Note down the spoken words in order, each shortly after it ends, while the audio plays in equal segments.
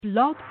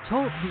Blog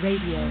Talk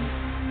Radio.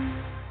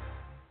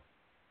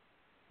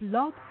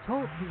 Blog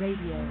Talk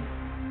Radio.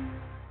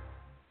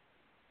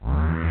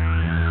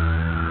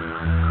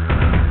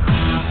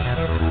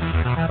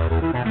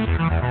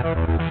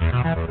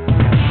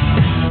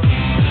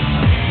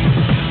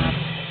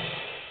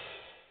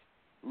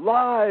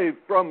 Live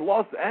from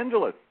Los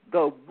Angeles,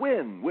 the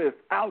Win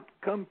Without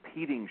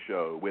Competing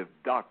show with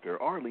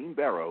Dr. Arlene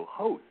Barrow,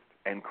 host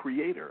and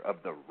creator of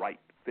the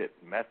Right Fit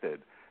Method,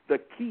 the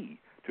key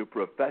to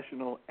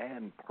professional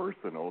and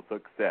personal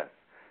success.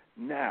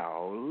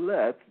 Now,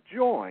 let's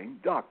join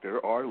Dr.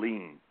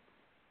 Arlene.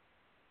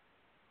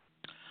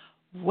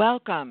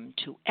 Welcome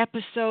to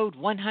episode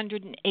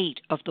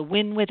 108 of the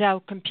Win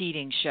Without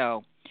Competing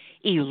show.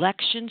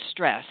 Election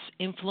stress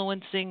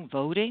influencing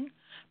voting?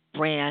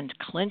 Brand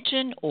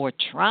Clinton or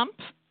Trump?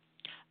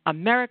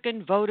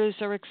 American voters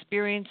are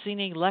experiencing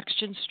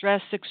election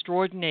stress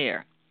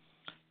extraordinaire.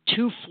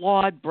 Two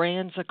flawed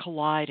brands are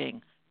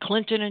colliding,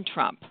 Clinton and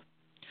Trump.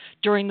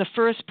 During the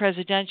first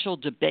presidential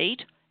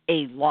debate,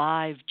 a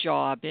live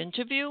job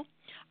interview,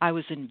 I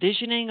was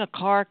envisioning a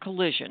car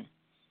collision.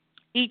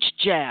 Each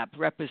jab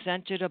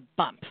represented a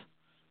bump.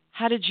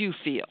 How did you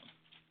feel?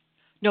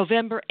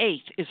 November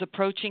 8th is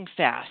approaching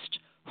fast.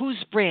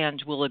 Whose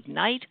brand will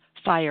ignite,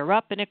 fire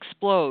up, and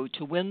explode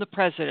to win the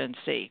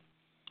presidency?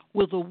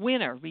 Will the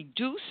winner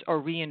reduce or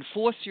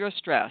reinforce your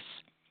stress?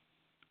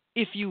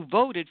 If you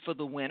voted for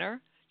the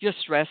winner, your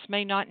stress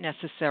may not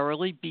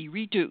necessarily be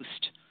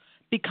reduced.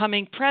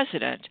 Becoming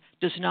president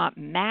does not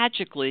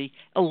magically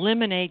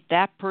eliminate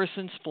that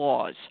person's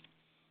flaws.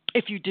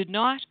 If you did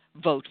not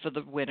vote for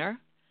the winner,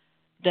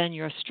 then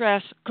your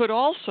stress could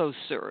also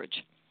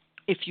surge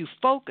if you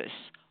focus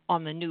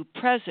on the new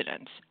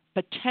president's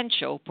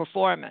potential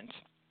performance.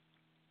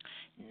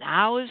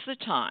 Now is the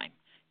time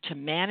to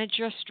manage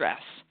your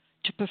stress,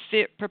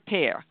 to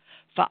prepare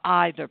for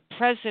either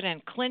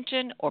President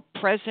Clinton or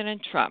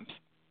President Trump.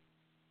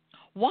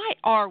 Why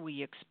are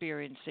we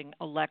experiencing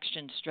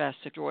election stress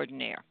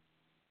extraordinaire?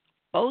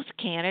 Both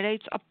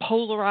candidates are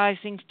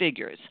polarizing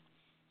figures,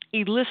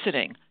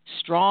 eliciting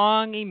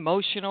strong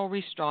emotional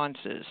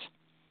responses.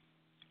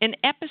 In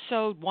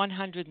episode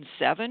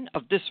 107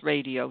 of this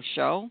radio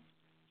show,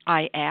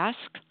 I ask,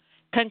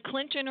 can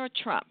Clinton or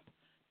Trump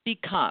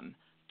become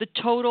the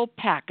total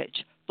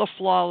package, the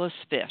flawless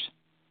fit?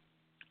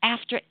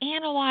 After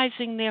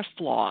analyzing their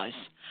flaws,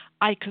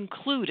 I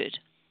concluded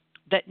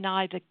that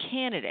neither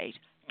candidate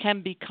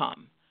can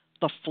become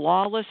the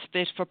flawless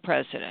fit for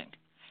president.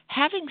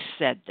 Having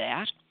said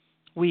that,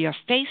 we are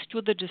faced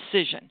with a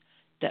decision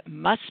that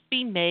must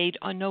be made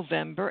on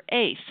November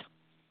 8th.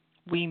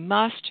 We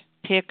must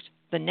pick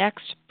the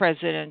next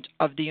president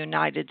of the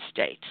United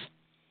States.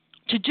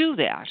 To do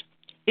that,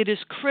 it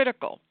is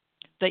critical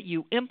that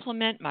you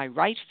implement my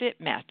right fit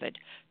method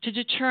to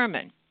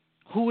determine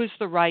who is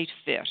the right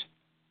fit.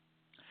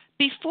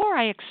 Before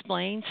I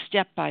explain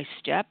step by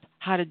step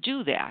how to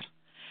do that,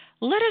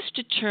 let us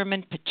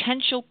determine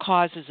potential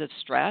causes of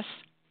stress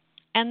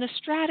and the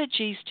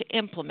strategies to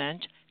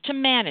implement to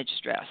manage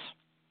stress.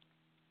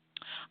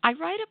 I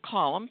write a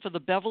column for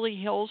the Beverly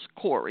Hills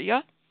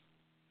Courier,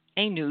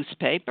 a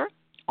newspaper,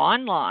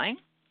 online,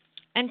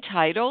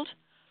 entitled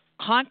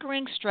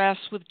Conquering Stress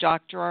with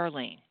Dr.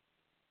 Arlene.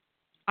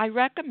 I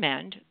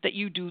recommend that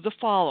you do the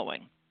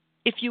following.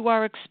 If you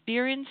are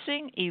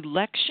experiencing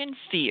election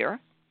fear,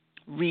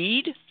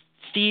 read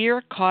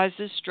Fear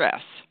Causes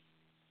Stress.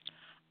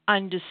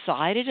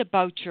 Undecided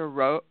about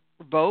your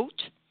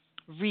vote,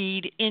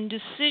 read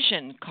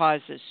Indecision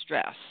Causes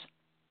Stress.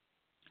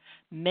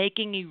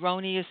 Making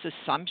erroneous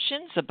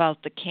assumptions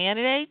about the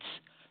candidates,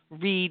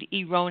 read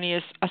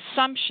Erroneous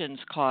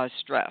Assumptions Cause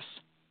Stress.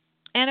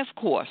 And of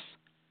course,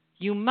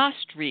 you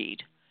must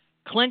read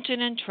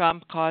Clinton and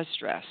Trump Cause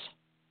Stress.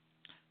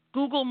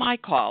 Google my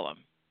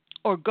column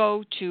or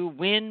go to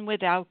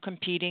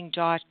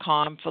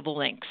winwithoutcompeting.com for the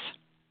links.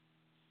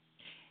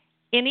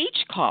 In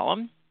each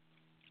column,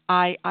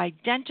 I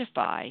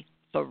identify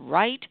the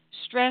right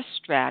stress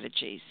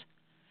strategies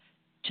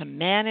to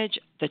manage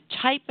the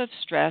type of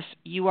stress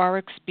you are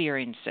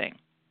experiencing.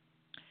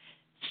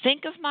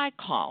 Think of my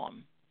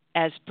column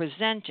as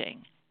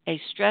presenting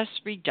a stress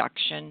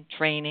reduction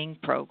training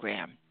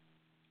program.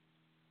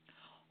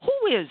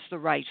 Who is the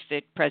right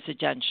fit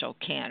presidential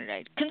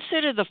candidate?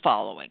 Consider the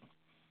following.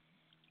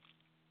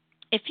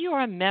 If you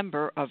are a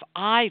member of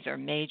either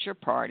major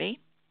party,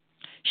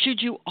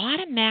 should you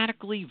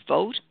automatically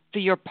vote for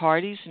your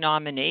party's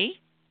nominee?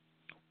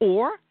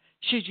 Or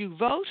should you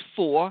vote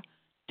for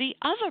the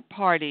other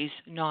party's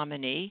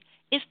nominee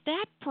if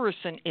that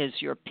person is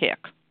your pick?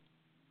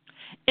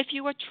 If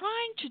you are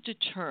trying to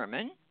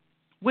determine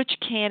which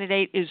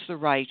candidate is the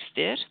right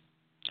fit,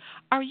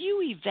 are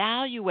you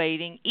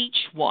evaluating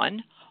each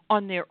one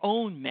on their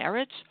own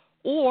merits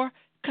or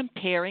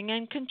comparing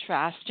and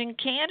contrasting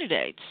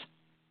candidates?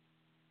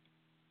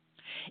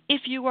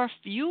 If you are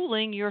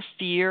fueling your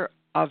fear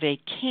of a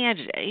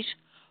candidate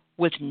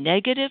with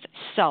negative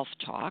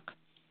self-talk,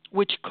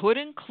 which could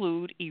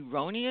include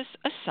erroneous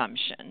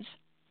assumptions,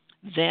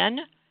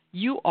 then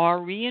you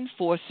are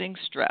reinforcing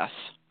stress.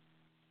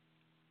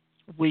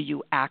 Will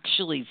you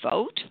actually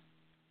vote?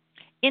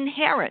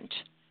 Inherent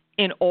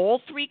in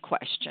all three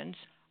questions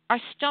are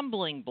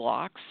stumbling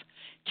blocks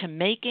to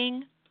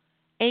making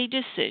a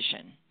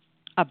decision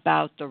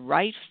about the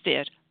right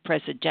fit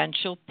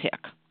presidential pick.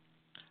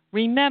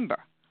 Remember,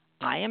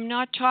 I am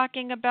not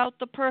talking about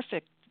the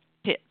perfect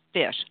fit.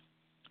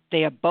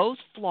 They are both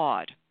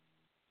flawed.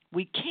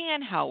 We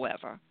can,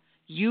 however,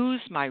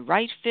 use my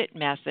right fit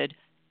method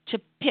to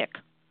pick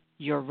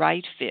your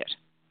right fit.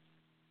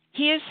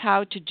 Here's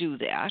how to do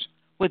that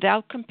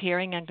without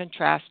comparing and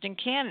contrasting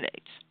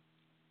candidates.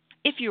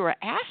 If you are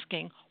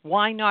asking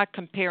why not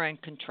compare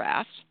and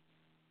contrast,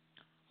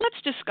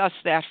 let's discuss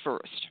that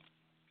first.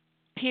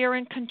 Compare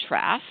and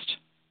contrast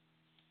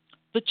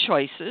the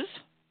choices.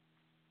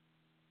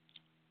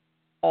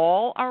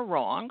 All are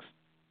wrong.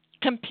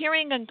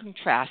 Comparing and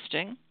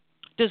contrasting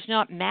does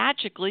not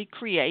magically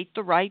create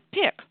the right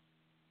pick.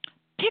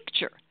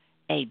 Picture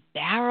a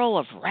barrel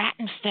of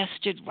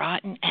rat-infested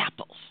rotten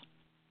apples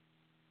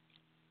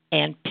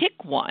and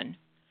pick one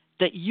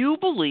that you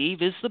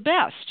believe is the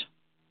best.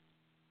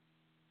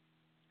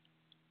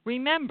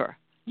 Remember,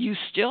 you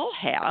still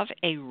have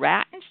a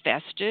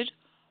rat-infested,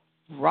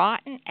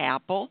 rotten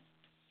apple,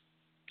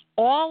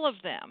 all of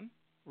them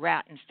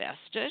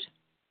rat-infested,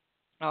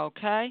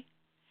 okay?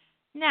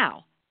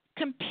 Now,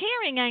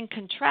 comparing and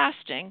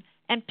contrasting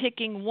and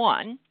picking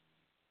one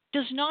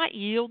does not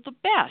yield the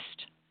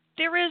best.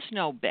 There is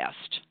no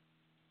best.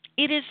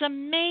 It is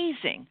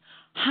amazing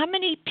how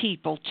many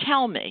people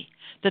tell me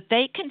that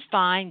they can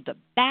find the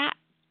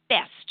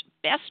best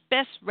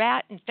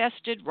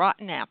rat-infested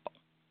rotten apple.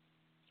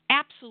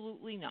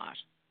 Absolutely not.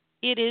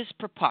 It is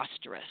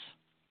preposterous.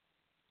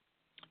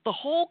 The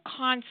whole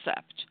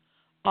concept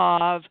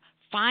of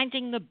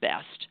finding the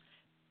best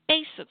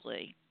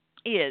basically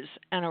is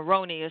an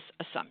erroneous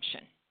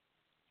assumption.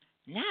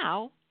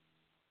 Now,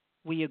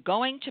 we are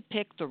going to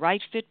pick the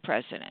right fit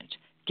president.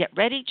 Get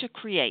ready to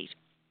create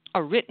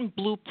a written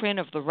blueprint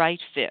of the right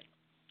fit.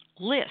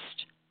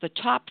 List the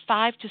top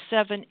 5 to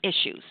 7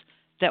 issues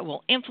that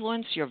will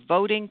influence your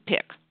voting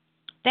pick.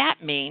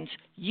 That means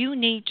you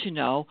need to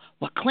know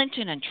what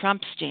Clinton and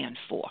Trump stand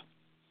for.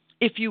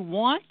 If you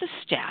want the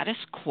status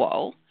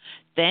quo,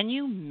 then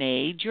you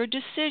made your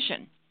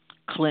decision.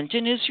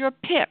 Clinton is your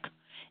pick.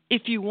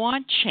 If you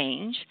want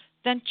change,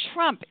 then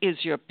Trump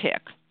is your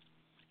pick.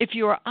 If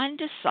you are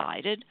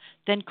undecided,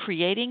 then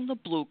creating the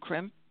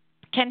blueprint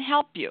can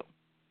help you.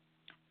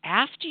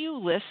 After you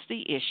list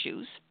the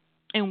issues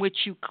in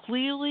which you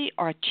clearly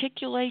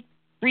articulate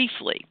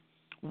briefly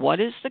what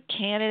is the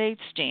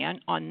candidate's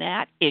stand on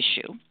that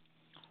issue,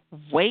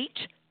 weight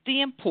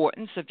the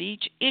importance of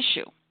each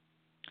issue.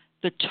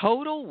 The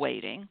total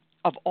weighting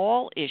of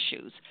all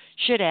issues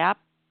should add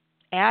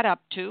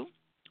up to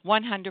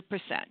 100%.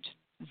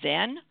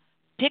 Then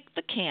pick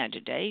the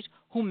candidate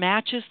who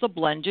matches the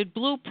blended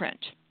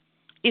blueprint.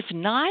 If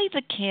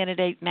neither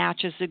candidate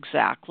matches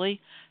exactly,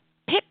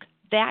 pick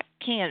that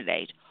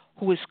candidate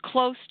who is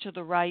close to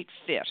the right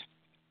fit.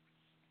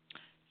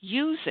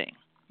 Using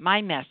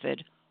my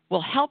method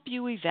will help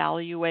you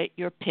evaluate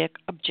your pick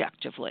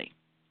objectively.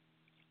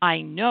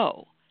 I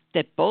know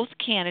that both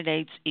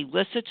candidates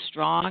elicit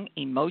strong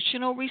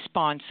emotional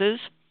responses,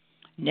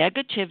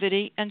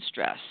 negativity, and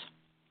stress.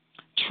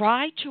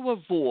 Try to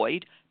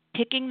avoid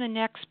picking the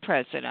next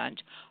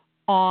president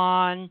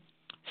on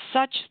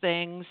such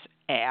things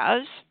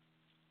as,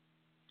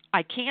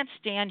 I can't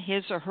stand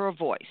his or her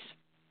voice.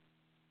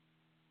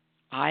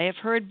 I have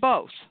heard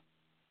both.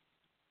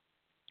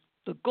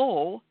 The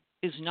goal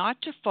is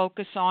not to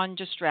focus on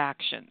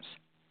distractions.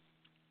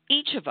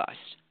 Each of us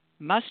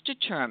must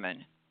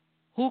determine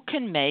who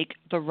can make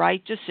the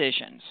right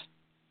decisions.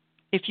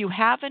 If you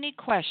have any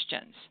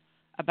questions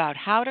about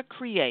how to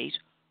create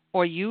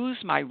or use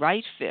my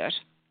right fit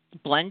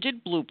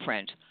blended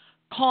blueprint,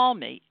 call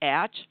me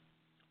at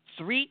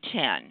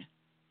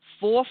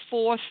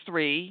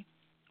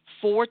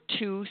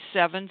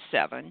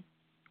 310-443-4277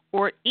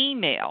 or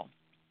email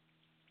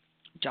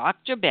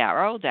Dr.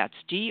 Barrow, that's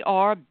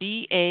DRBARRO,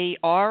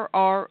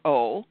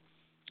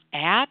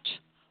 at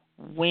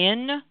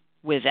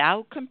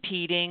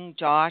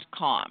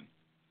winwithoutcompeting.com.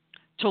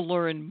 To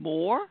learn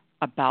more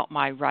about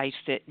my right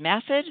fit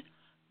method,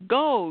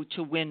 go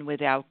to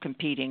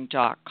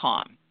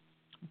winwithoutcompeting.com.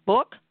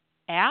 Book,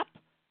 app,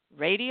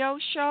 radio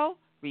show,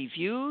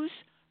 reviews,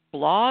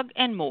 blog,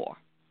 and more.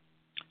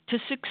 To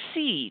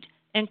succeed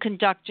in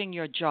conducting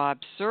your job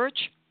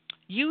search,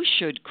 you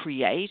should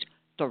create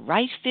the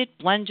right fit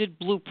blended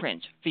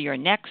blueprint for your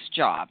next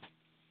job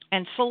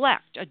and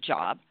select a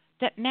job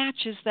that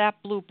matches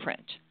that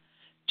blueprint.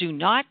 Do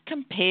not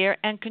compare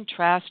and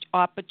contrast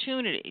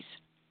opportunities.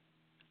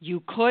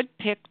 You could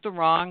pick the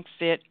wrong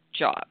fit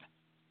job.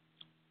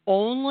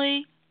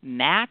 Only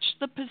match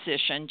the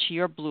position to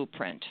your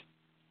blueprint.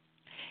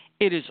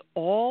 It is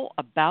all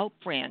about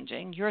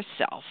branding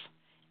yourself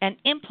and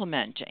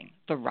implementing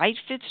the right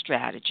fit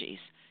strategies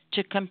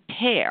to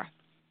compare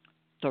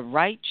the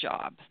right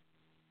job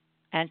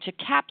and to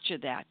capture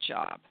that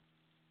job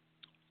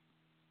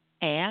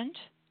and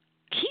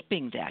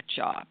keeping that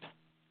job.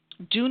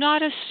 Do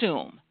not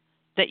assume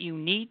that you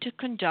need to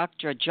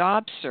conduct your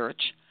job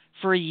search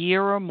for a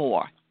year or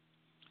more.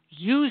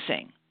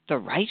 Using the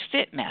right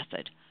fit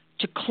method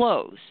to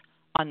close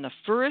on the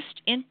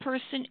first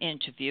in-person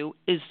interview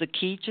is the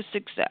key to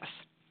success.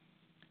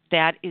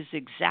 That is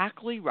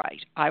exactly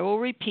right. I will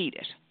repeat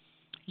it.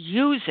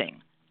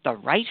 Using the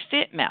right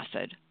fit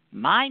method,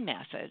 my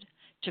method,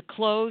 to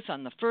close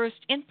on the first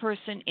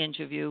in-person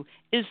interview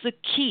is the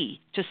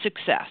key to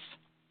success.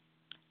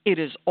 It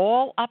is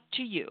all up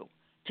to you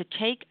to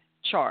take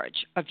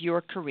charge of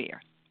your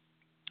career.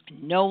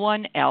 No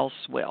one else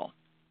will.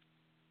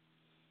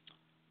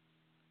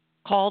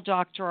 Call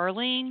Dr.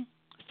 Arlene,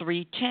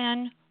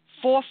 310-443-4277.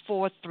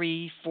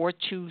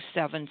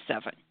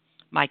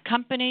 My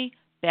company,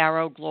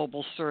 Barrow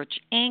Global Search,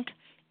 Inc.,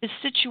 is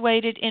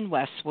situated in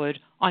Westwood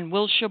on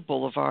Wilshire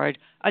Boulevard,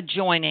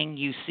 adjoining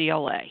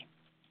UCLA.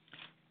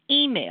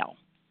 Email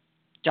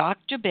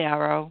Dr.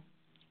 Barrow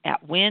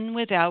at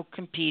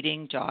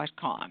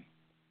winwithoutcompeting.com.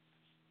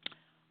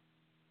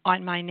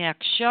 On my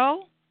next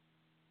show,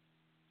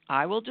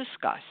 I will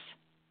discuss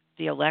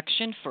the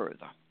election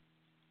further.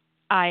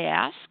 I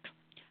ask,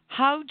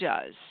 how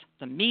does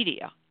the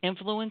media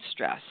influence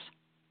stress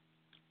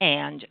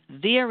and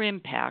their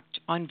impact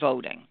on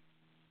voting?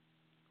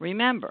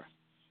 Remember,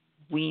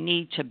 we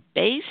need to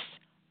base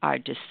our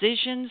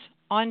decisions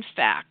on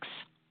facts.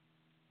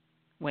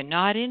 We're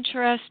not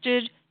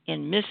interested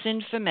in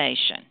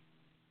misinformation.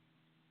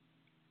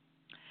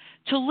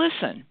 To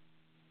listen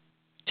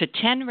to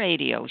 10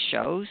 radio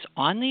shows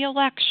on the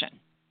election,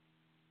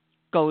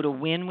 go to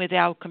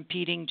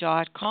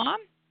winwithoutcompeting.com,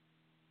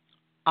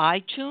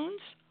 iTunes,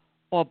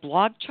 or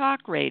Blog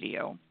Talk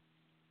Radio,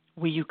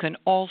 where you can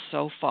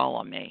also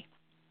follow me.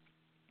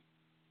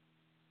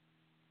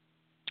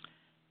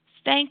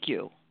 Thank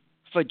you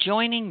for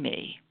joining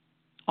me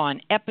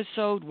on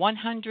episode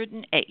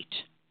 108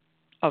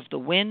 of the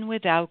Win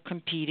Without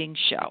Competing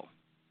show.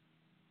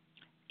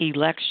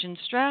 Election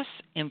stress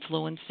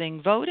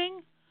influencing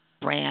voting,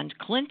 brand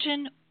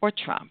Clinton or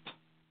Trump.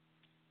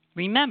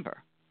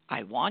 Remember,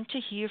 I want to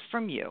hear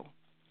from you.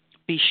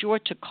 Be sure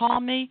to call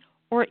me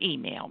or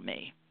email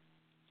me.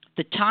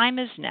 The time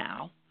is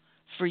now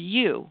for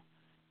you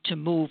to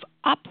move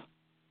up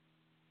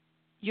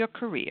your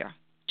career,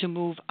 to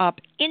move up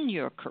in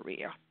your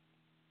career.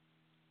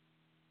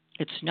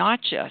 It's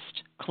not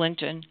just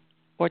Clinton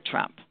or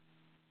Trump.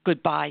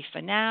 Goodbye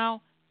for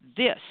now.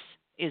 This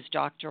is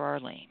Dr.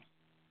 Arlene.